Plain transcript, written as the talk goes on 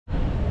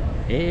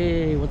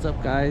Hey, what's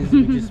up guys?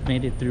 We just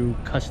made it through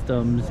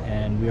customs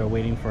and we are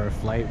waiting for our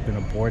flight. We're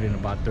gonna board in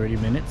about 30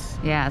 minutes.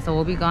 Yeah, so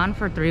we'll be gone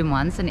for 3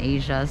 months in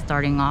Asia.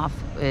 Starting off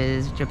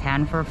is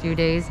Japan for a few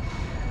days,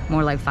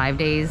 more like 5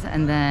 days,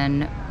 and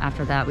then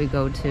after that we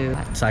go to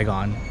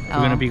Saigon.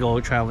 We're gonna be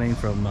traveling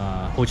from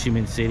Ho Chi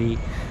Minh City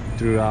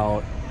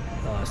throughout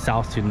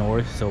south to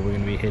north. So we're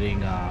gonna be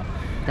hitting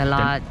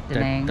Dalat, Da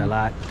Nang,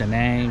 Da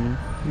Nang,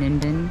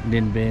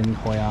 Ninh Bình,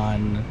 Hoi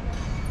An,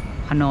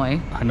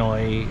 Hanoi,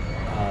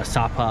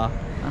 Sapa,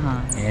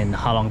 and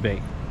Ha Long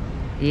Bay.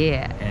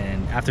 Yeah.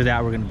 And after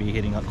that, we're going to be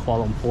hitting up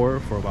Kuala Lumpur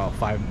for about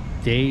 5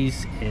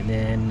 days, and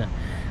then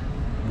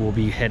we'll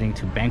be heading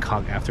to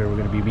Bangkok after. We're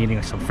going to be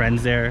meeting some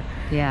friends there.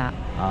 Yeah.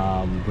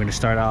 We're going to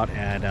start out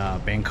at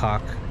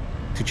Bangkok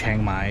to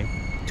Chiang Mai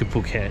to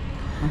Phuket,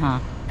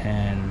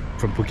 and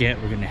from Phuket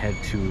we're going to head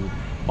to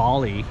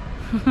Bali.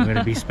 We're going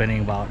to be spending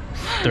about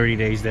 30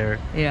 days there.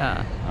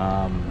 Yeah.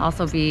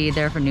 Also be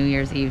there for New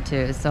Year's Eve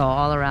too. So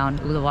all around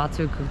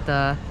Uluwatu,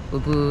 Kuta,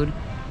 Ubud,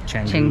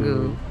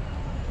 Canggu.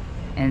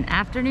 And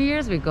after New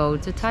Year's we go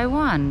to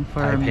Taiwan for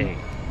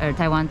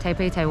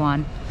Taipei,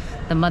 Taiwan,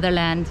 the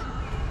motherland.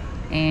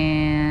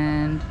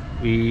 And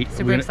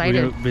super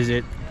excited. We're gonna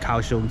visit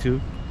Kaohsiung too.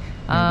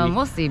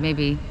 We'll see,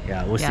 maybe.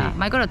 Yeah, we'll see.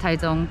 Might go to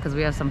Taichung because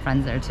we have some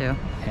friends there too.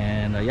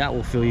 And yeah,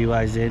 we'll fill you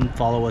guys in.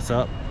 Follow us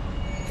up.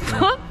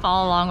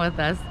 Follow along with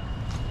us.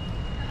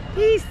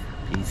 Peace.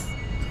 Peace.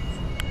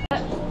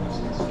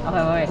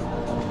 Okay, wait.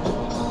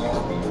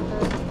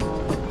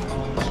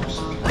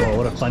 Oh,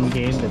 what a fun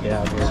game that they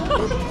have here.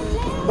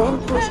 Then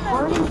push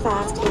hard and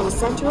fast in the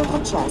center of the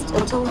chest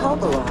until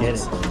help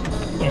arrives.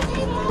 Get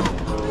it.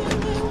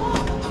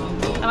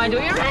 Am I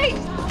doing it right?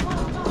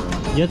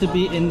 You have to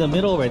be in the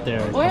middle right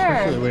there.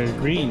 Where? Where it's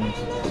green.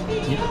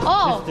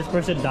 This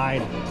person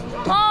died.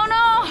 Oh no!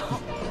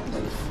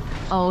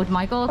 Oh,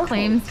 Michael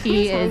claims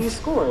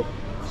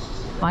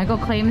Michael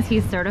claims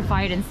he's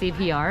certified in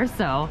CPR,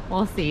 so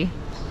we'll see.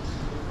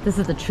 This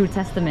is the true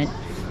testament.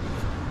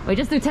 Wait,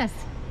 just do test.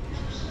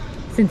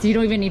 Since you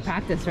don't even need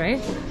practice,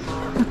 right?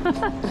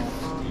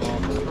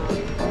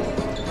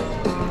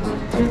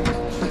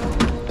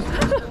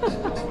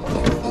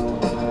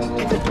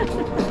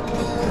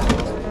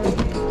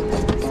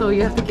 So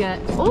you have to get,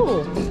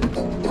 oh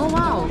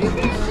wow.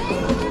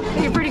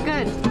 You're pretty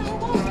good.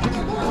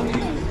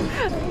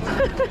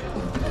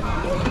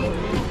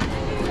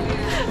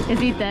 Is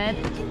he dead?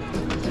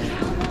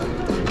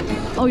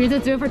 Oh, you have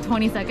to do it for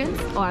 20 seconds?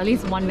 Or at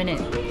least 1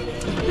 minute.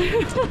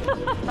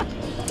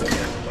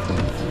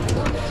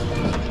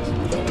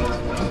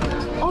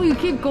 Oh, you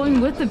keep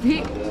going with the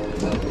beat?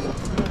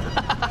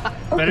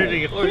 Better to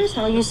get Here's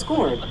how you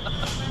scored.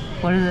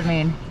 What does it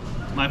mean?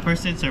 My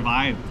person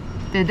survived.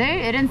 Did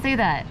they? It didn't say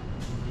that.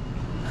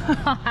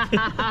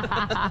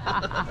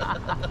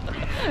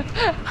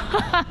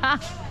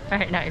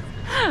 Very nice.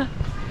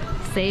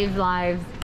 Save lives.